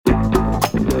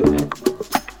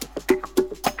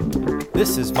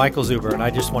This is Michael Zuber, and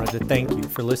I just wanted to thank you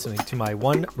for listening to my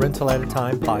One Rental at a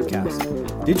Time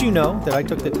podcast. Did you know that I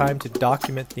took the time to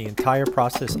document the entire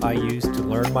process I used to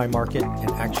learn my market and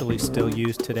actually still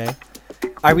use today?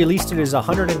 I released it as a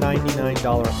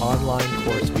 $199 online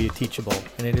course via Teachable,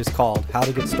 and it is called How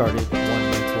to Get Started One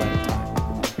Rental at a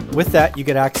Time. With that, you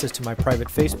get access to my private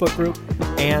Facebook group,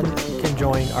 and you can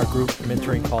join our group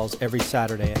mentoring calls every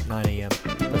Saturday at 9 a.m.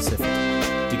 Pacific.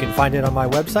 You can find it on my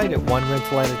website at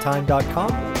onerentalatatime.com.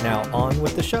 Now on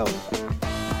with the show.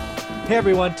 Hey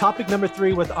everyone, topic number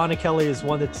 3 with Anna Kelly is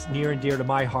one that's near and dear to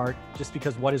my heart, just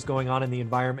because what is going on in the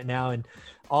environment now and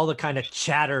all the kind of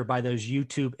chatter by those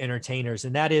YouTube entertainers.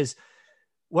 And that is,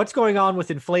 what's going on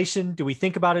with inflation? Do we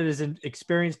think about it as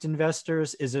experienced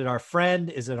investors? Is it our friend?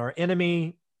 Is it our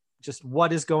enemy? Just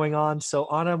what is going on? So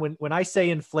Anna, when I say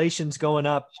inflation's going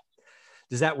up,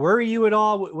 does that worry you at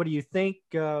all? What do you think?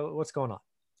 What's going on?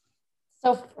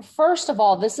 So first of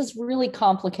all, this is really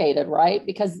complicated, right?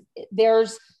 Because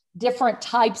there's different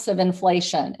types of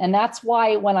inflation. And that's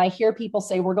why when I hear people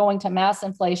say we're going to mass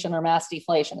inflation or mass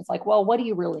deflation, it's like, well, what do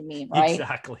you really mean, right?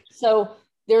 Exactly. So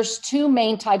there's 2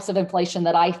 main types of inflation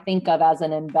that I think of as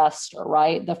an investor,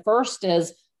 right? The first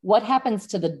is, what happens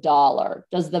to the dollar?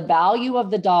 Does the value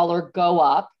of the dollar go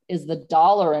up? Is the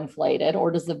dollar inflated? Or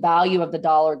does the value of the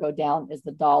dollar go down? Is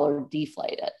the dollar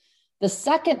deflated? The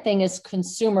second thing is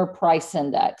consumer price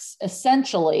index.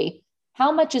 Essentially,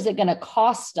 how much is it going to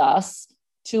cost us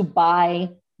to buy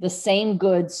the same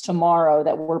goods tomorrow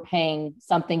that we're paying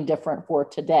something different for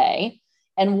today?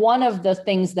 And one of the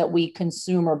things that we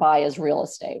consume or buy is real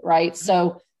estate, right?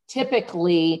 So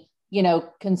typically,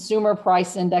 consumer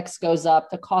price index goes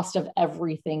up, the cost of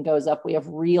everything goes up. We have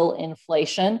real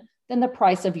inflation, then the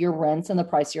price of your rents and the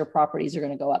price of your properties are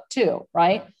going to go up too,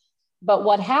 right? But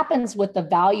what happens with the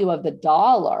value of the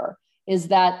dollar is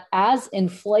that as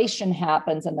inflation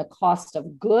happens and the cost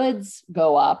of goods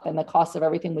go up and the cost of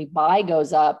everything we buy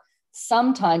goes up,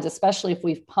 sometimes, especially if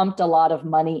we've pumped a lot of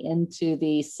money into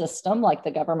the system like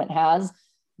the government has,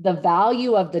 the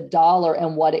value of the dollar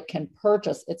and what it can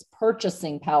purchase, its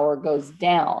purchasing power goes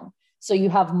down. So you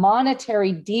have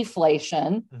monetary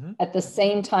deflation at the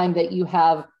same time that you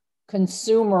have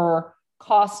consumer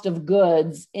cost of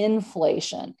goods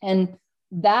inflation. And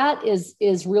that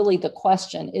is really the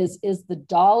question, is the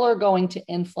dollar going to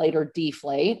inflate or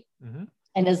deflate?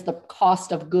 And is the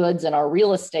cost of goods and our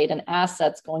real estate and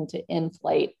assets going to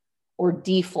inflate or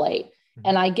deflate?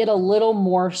 And I get a little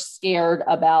more scared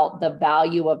about the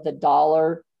value of the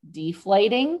dollar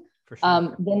deflating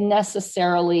than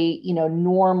necessarily,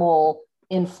 normal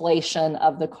inflation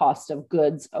of the cost of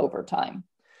goods over time.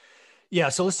 Yeah.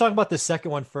 So let's talk about the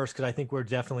second one first, because I think we're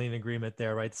definitely in agreement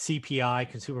there, right? CPI,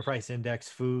 consumer price index,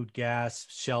 food, gas,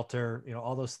 shelter,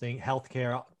 all those things,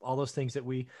 healthcare, all those things that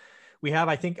we have.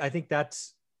 I think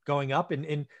that's going up.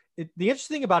 And the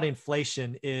interesting thing about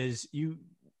inflation is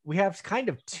we have kind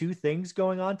of 2 things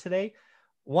going on today.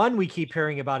 One we keep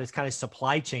hearing about is kind of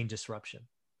supply chain disruption,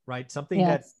 right? Something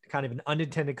that's kind of an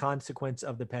unintended consequence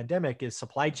of the pandemic is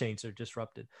supply chains are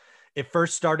disrupted. It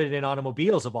first started in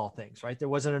automobiles of all things, right? There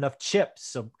wasn't enough chips.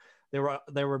 So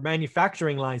there were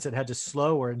manufacturing lines that had to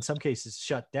slow or in some cases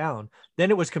shut down.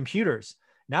 Then it was computers.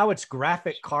 Now it's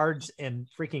graphic cards and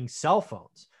freaking cell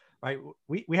phones, right?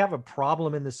 We have a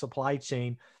problem in the supply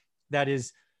chain that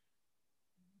is,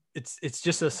 it's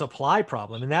just a supply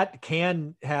problem. And that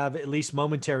can have at least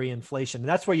momentary inflation. And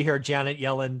that's where you hear Janet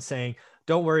Yellen saying,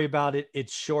 don't worry about it.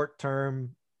 It's short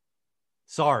term.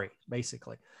 Sorry,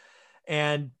 basically.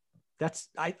 And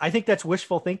I think that's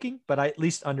wishful thinking, but I at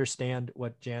least understand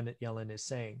what Janet Yellen is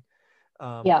saying.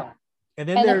 And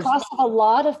then the cost of a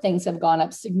lot of things have gone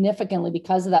up significantly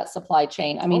because of that supply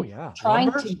chain. I mean, trying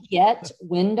lumber? To get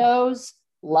windows,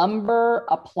 lumber,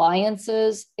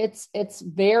 appliances, it's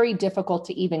very difficult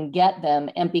to even get them.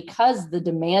 And because the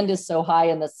demand is so high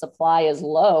and the supply is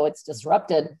low, it's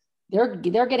disrupted.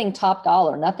 They're getting top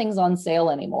dollar. Nothing's on sale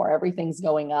anymore. Everything's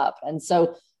going up. And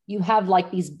so you have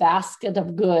like these basket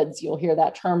of goods. You'll hear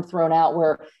that term thrown out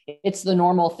where it's the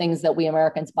normal things that we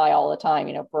Americans buy all the time,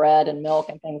 bread and milk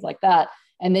and things like that.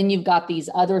 And then you've got these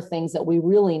other things that we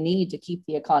really need to keep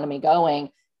the economy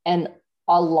going. And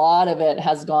a lot of it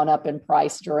has gone up in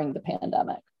price during the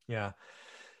pandemic. Yeah.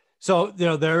 So,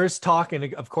 there is talk,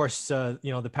 and of course,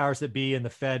 the powers that be and the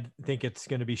Fed think it's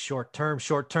going to be short term.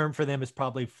 Short term for them is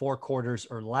probably 4 quarters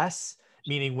or less,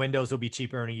 meaning windows will be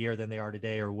cheaper in a year than they are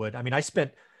today or would. I mean, I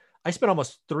spent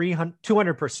almost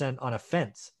 200% on a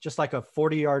fence, just like a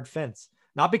 40-yard fence,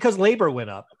 not because labor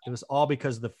went up. It was all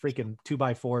because the freaking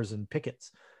 2x4s and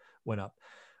pickets went up.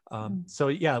 So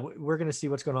yeah, we're going to see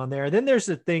what's going on there. And then there's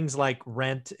the things like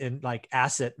rent and like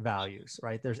asset values,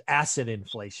 right? There's asset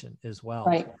inflation as well.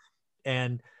 Right.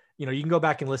 And, you know, you can go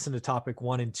back and listen to topic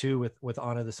 1 and 2 with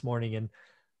Anna this morning, and,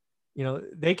 you know,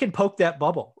 they can poke that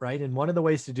bubble, right? And one of the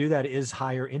ways to do that is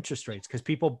higher interest rates, because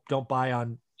people don't buy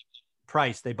on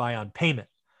price, they buy on payment.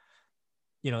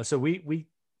 You know, so we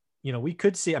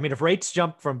could see, I mean, if rates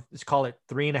jump from, let's call it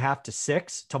 3.5 to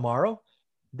 6 tomorrow,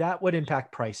 that would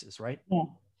impact prices, right? Yeah.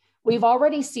 We've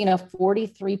already seen a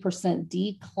 43%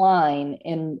 decline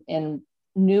in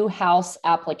new house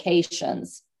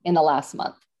applications in the last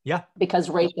month. Yeah. Because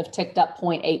rates have ticked up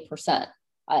 0.8%.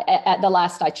 At the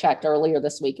last I checked earlier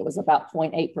this week, it was about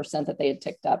 0.8% that they had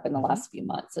ticked up in the last few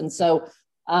months. And so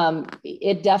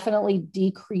it definitely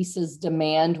decreases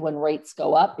demand when rates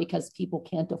go up, because people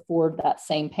can't afford that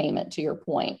same payment, to your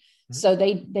point. Mm-hmm. So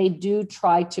they do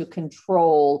try to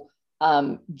control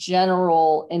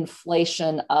general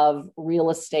inflation of real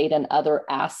estate and other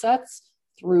assets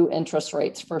through interest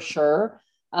rates, for sure.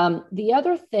 The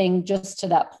other thing, just to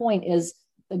that point, is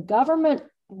the government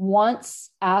wants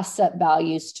asset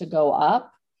values to go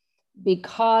up,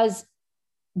 because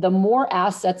the more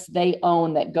assets they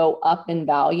own that go up in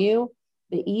value,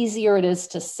 the easier it is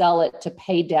to sell it to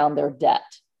pay down their debt,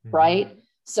 right?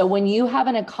 So when you have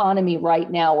an economy right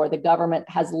now where the government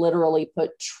has literally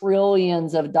put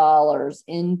trillions of dollars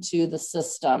into the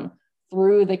system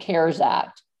through the CARES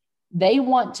Act, they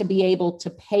want to be able to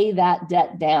pay that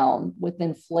debt down with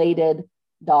inflated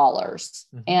dollars.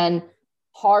 Mm-hmm. And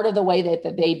part of the way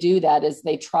that they do that is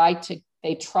they try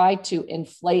to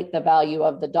inflate the value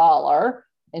of the dollar,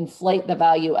 inflate the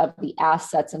value of the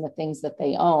assets and the things that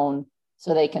they own,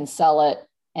 so they can sell it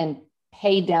and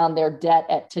pay down their debt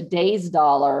at today's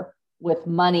dollar with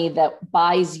money that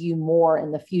buys you more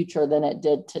in the future than it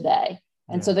did today.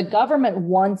 And so the government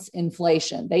wants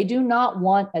inflation. They do not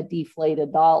want a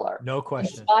deflated dollar. No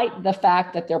question. Despite the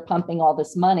fact that they're pumping all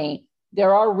this money,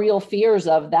 there are real fears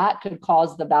of that could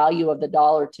cause the value of the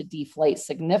dollar to deflate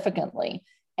significantly.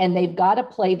 And they've got to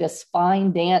play this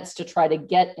fine dance to try to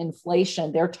get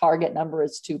inflation. Their target number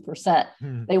is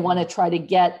 2%. They want to try to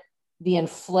get the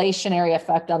inflationary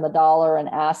effect on the dollar and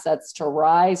assets to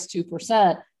rise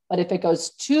 2%. But if it goes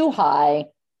too high,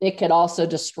 it could also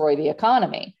destroy the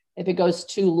economy. If it goes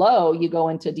too low, you go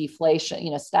into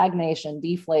deflation, stagnation,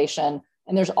 deflation,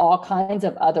 and there's all kinds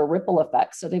of other ripple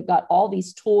effects. So they've got all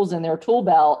these tools in their tool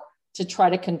belt to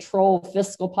try to control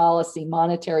fiscal policy,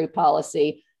 monetary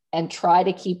policy, and try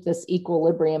to keep this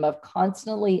equilibrium of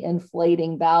constantly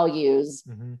inflating values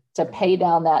to pay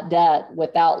down that debt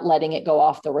without letting it go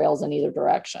off the rails in either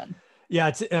direction.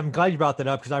 Yeah, I'm glad you brought that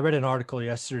up, because I read an article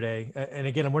yesterday, and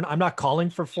again, I'm not calling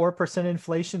for 4%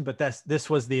 inflation, but this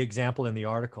was the example in the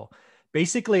article.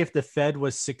 Basically, if the Fed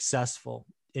was successful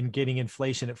in getting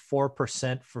inflation at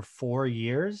 4% for 4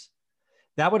 years,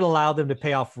 that would allow them to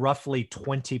pay off roughly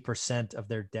 20% of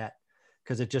their debt,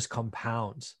 because it just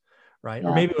compounds. Right. Yeah.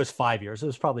 Or maybe it was 5 years. It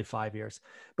was probably 5 years.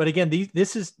 But again,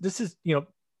 this is, the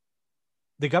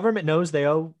government knows they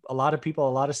owe a lot of people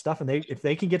a lot of stuff. And if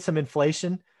they can get some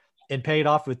inflation and pay it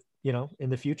off with, in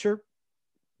the future,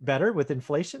 better with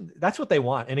inflation, that's what they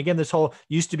want. And again, this whole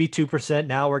used to be 2%.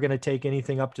 Now we're going to take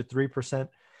anything up to 3%.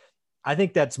 I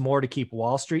think that's more to keep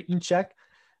Wall Street in check.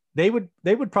 They would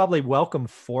probably welcome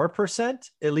 4%,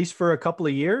 at least for a couple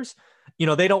of years.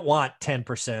 They don't want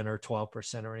 10% or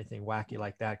 12% or anything wacky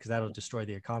like that, because that'll destroy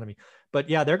the economy. But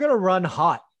yeah, they're going to run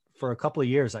hot for a couple of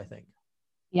years, I think.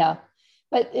 Yeah.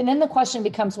 And then the question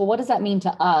becomes, well, what does that mean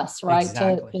to us, right?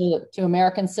 Exactly. To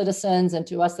American citizens and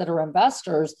to us that are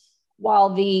investors.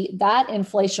 While that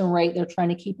inflation rate, they're trying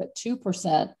to keep at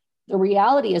 2%, the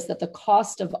reality is that the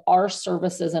cost of our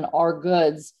services and our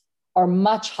goods are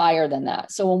much higher than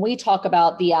that. So when we talk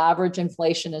about the average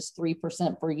inflation is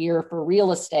 3% per year for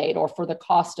real estate or for the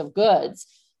cost of goods,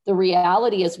 the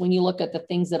reality is when you look at the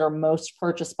things that are most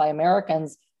purchased by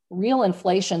Americans, real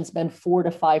inflation's been 4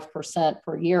 to 5%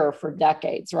 per year for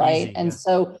decades, right? Easy, and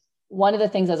so one of the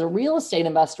things as a real estate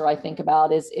investor I think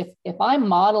about is if I'm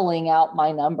modeling out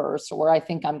my numbers to where I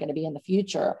think I'm going to be in the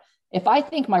future, if I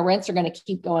think my rents are going to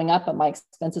keep going up and my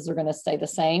expenses are going to stay the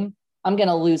same, I'm going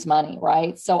to lose money,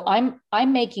 right? So I'm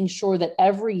making sure that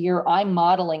every year I'm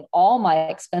modeling all my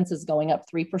expenses going up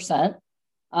 3%.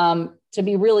 To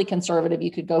be really conservative,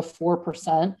 you could go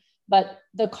 4%, but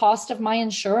the cost of my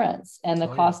insurance and the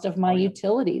cost of my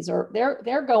utilities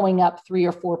they're going up 3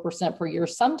 or 4% per year,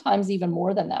 sometimes even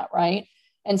more than that, right?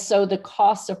 And so the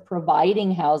cost of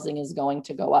providing housing is going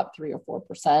to go up 3 or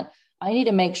 4%. I need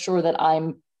to make sure that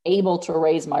I'm able to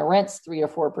raise my rents 3 or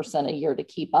 4% a year to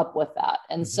keep up with that.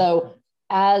 And so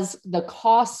as the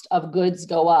cost of goods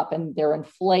go up and they're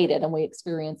inflated and we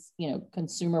experience,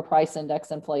 consumer price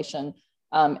index inflation,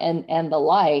 and the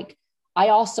like, I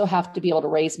also have to be able to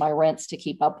raise my rents to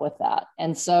keep up with that.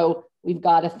 And so we've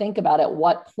got to think about at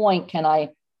what point can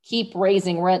I keep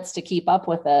raising rents to keep up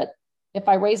with it? If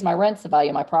I raise my rents, the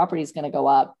value of my property is going to go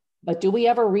up. But do we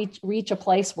ever reach a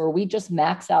place where we just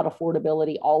max out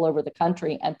affordability all over the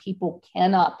country and people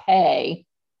cannot pay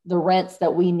the rents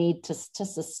that we need to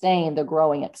sustain the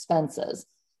growing expenses?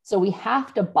 So we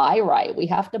have to buy right. We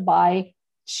have to buy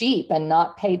cheap and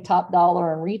not pay top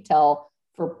dollar in retail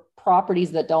for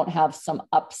properties that don't have some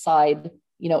upside,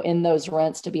 in those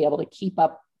rents to be able to keep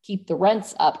the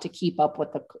rents up to keep up with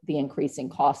the increasing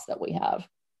costs that we have.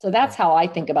 So that's how I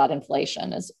think about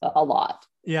inflation, is a lot.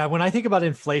 Yeah. When I think about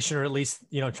inflation, or at least,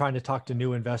 trying to talk to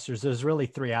new investors, there's really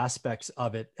three aspects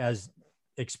of it as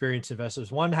experienced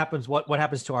investors. One happens, what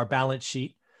happens to our balance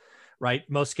sheet, right?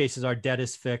 Most cases, our debt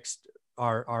is fixed.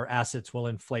 Our assets will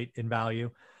inflate in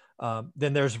value.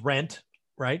 Then there's rent,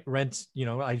 right? Rents,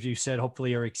 as you said,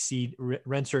 hopefully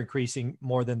rents are increasing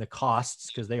more than the costs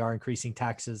because they are increasing,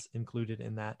 taxes included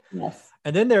in that. Yes.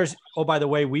 And then there's, oh, by the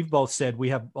way, we've both said we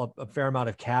have a fair amount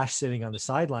of cash sitting on the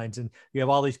sidelines, and you have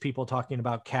all these people talking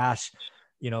about cash,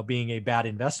 being a bad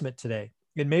investment today.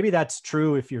 And maybe that's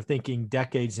true if you're thinking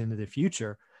decades into the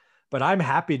future, but I'm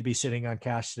happy to be sitting on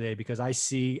cash today because I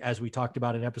see, as we talked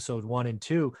about in episode 1 and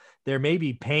 2, there may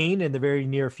be pain in the very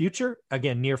near future.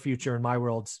 Again, near future in my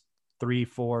world's 3,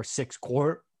 4, 6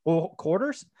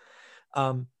 quarters.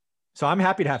 So I'm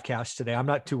happy to have cash today. I'm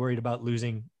not too worried about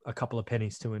losing a couple of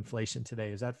pennies to inflation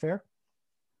today. Is that fair?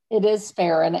 It is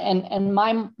fair. And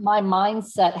my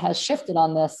mindset has shifted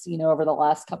on this, over the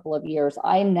last couple of years.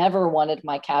 I never wanted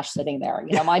my cash sitting there.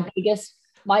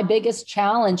 My biggest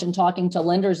challenge in talking to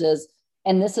lenders is,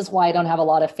 and this is why I don't have a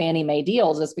lot of Fannie Mae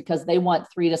deals, is because they want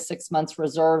 3 to 6 months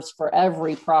reserves for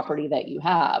every property that you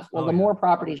have. Well, more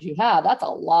properties you have, that's a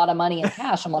lot of money in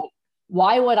cash. I'm like,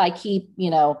 why would I keep,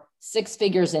 6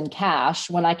 figures in cash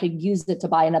when I could use it to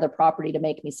buy another property to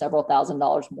make me several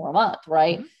 $1,000s more a month,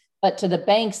 right? Mm-hmm. But to the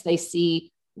banks, they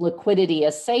see liquidity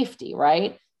as safety,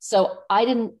 right? So I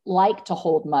didn't like to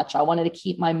hold much. I wanted to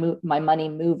keep my money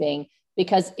moving,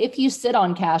 because if you sit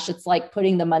on cash, it's like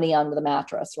putting the money under the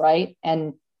mattress, right?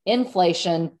 And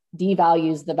inflation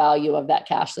devalues the value of that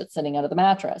cash that's sitting under the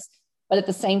mattress. But at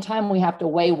the same time, we have to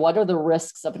weigh what are the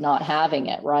risks of not having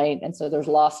it, right? And so there's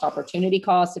lost opportunity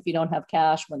costs if you don't have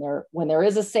cash, when there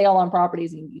is a sale on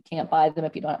properties and you can't buy them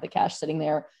if you don't have the cash sitting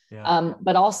there. Yeah.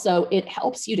 But also it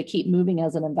helps you to keep moving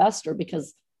as an investor,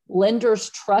 because lenders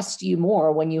trust you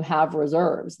more when you have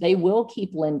reserves. They will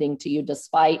keep lending to you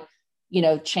despite,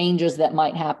 changes that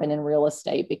might happen in real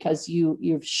estate, because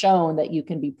you've shown that you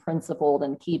can be principled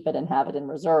and keep it and have it in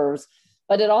reserves.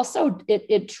 But it also,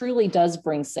 it truly does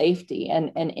bring safety.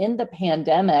 And in the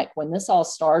pandemic, when this all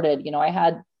started, I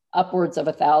had upwards of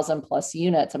 1,000+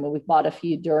 units. I mean, we've bought a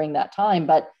few during that time,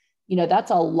 but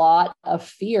that's a lot of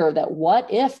fear that what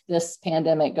if this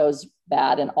pandemic goes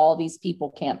bad and all these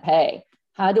people can't pay?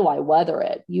 How do I weather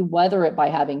it? You weather it by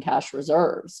having cash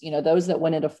reserves. Those that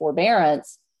went into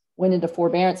forbearance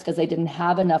because they didn't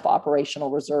have enough operational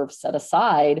reserves set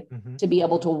aside to be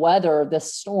able to weather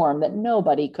this storm that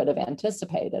nobody could have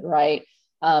anticipated, right?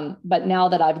 But now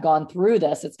that I've gone through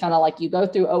this, it's kind of like you go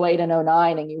through 2008 and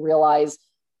 2009 and you realize,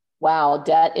 wow,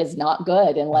 debt is not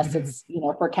good unless it's,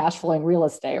 for cash flowing real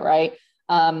estate, right?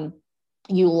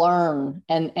 You learn,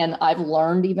 and I've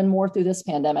learned even more through this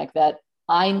pandemic that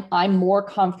I'm more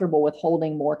comfortable with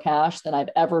holding more cash than I've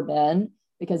ever been,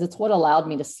 because it's what allowed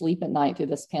me to sleep at night through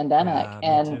this pandemic,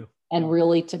 and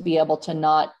really to be able to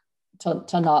not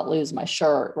lose my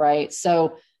shirt, right?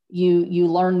 So you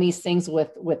learn these things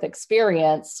with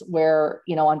experience where,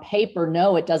 on paper,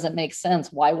 no, it doesn't make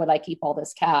sense. Why would I keep all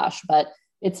this cash? But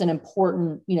it's an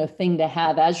important, thing to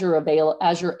have as you're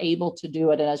able to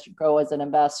do it. And as you grow as an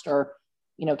investor,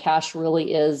 cash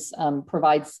really is,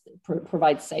 provides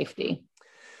safety.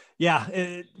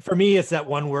 Yeah. For me, it's that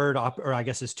one word, or I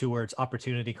guess it's 2 words,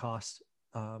 opportunity cost.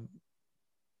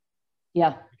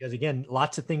 Yeah. Because again,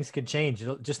 lots of things can change.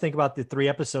 Just think about the 3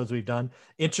 episodes we've done.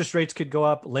 Interest rates could go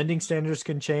up, lending standards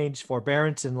can change,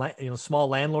 forbearance and small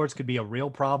landlords could be a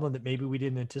real problem that maybe we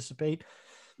didn't anticipate.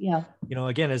 Yeah.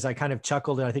 Again, as I kind of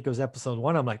chuckled, and I think it was episode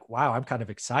 1, I'm like, wow, I'm kind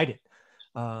of excited.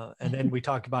 And then we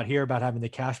talked about here about having the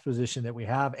cash position that we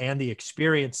have and the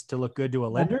experience to look good to a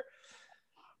lender.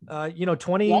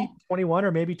 2021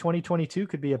 or maybe 2022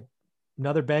 could be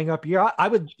another bang up year. I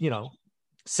would,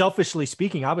 selfishly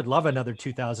speaking, I would love another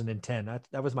 2010.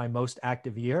 That was my most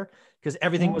active year because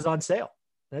everything was on sale.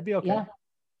 That'd be okay. Yeah.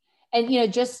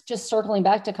 And just circling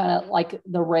back to kind of like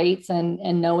the rates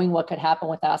and knowing what could happen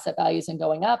with asset values and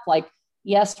going up, like,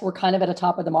 yes, we're kind of at a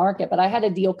top of the market, but I had a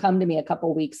deal come to me a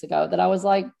couple of weeks ago that I was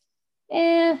like,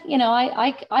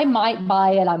 I might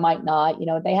buy it, I might not.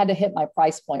 They had to hit my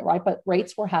price point, right? But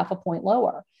rates were half a point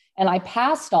lower, and I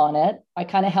passed on it. I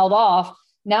kind of held off.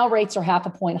 Now rates are half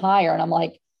a point higher, and I'm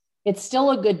like, it's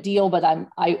still a good deal, but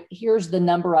here's the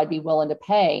number I'd be willing to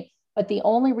pay. But the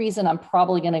only reason I'm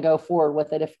probably going to go forward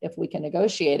with it, if we can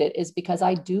negotiate it, is because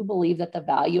I do believe that the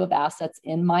value of assets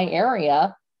in my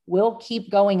area will keep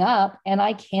going up, and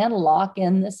I can lock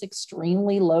in this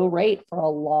extremely low rate for a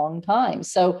long time.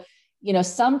 So,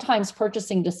 sometimes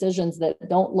purchasing decisions that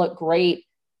don't look great,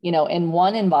 in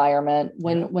one environment,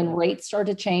 when rates start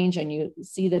to change and you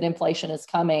see that inflation is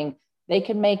coming, they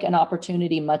can make an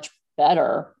opportunity much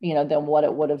better, than what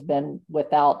it would have been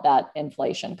without that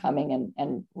inflation coming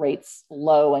and rates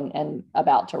low and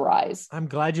about to rise. I'm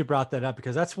glad you brought that up,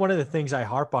 because that's one of the things I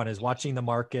harp on, is watching the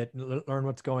market, learn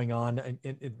what's going on.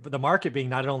 And the market being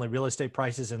not only real estate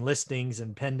prices and listings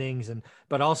and pendings,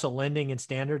 but also lending and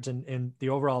standards and the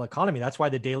overall economy. That's why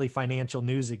the daily financial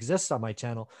news exists on my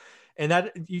channel.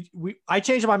 And I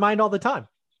change my mind all the time.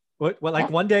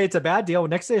 One day it's a bad deal.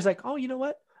 Next day it's like, oh, you know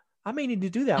what? I may need to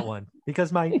do that one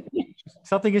because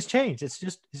something has changed. It's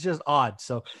just odd.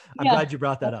 So I'm glad you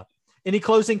brought that up. Any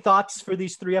closing thoughts for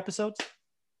these 3 episodes?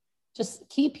 Just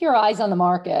keep your eyes on the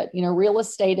market. Real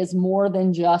estate is more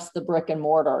than just the brick and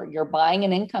mortar. You're buying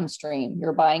an income stream.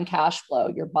 You're buying cash flow.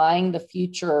 You're buying the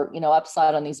future,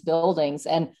 upside on these buildings.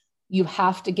 And you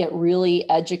have to get really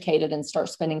educated and start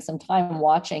spending some time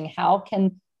watching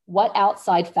what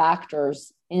outside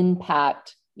factors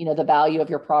impact the value of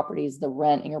your properties, the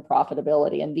rent, and your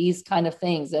profitability. And these kind of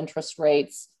things, interest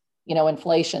rates,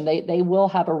 inflation, they will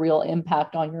have a real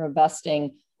impact on your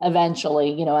investing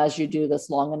eventually, as you do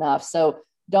this long enough. So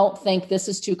don't think this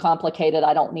is too complicated,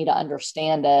 I don't need to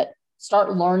understand it.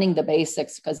 Start learning the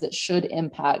basics, because it should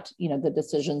impact, the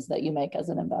decisions that you make as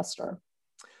an investor.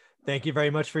 Thank you very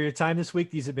much for your time this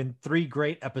week. These have been 3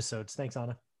 great episodes. Thanks,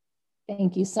 Anna.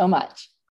 Thank you so much.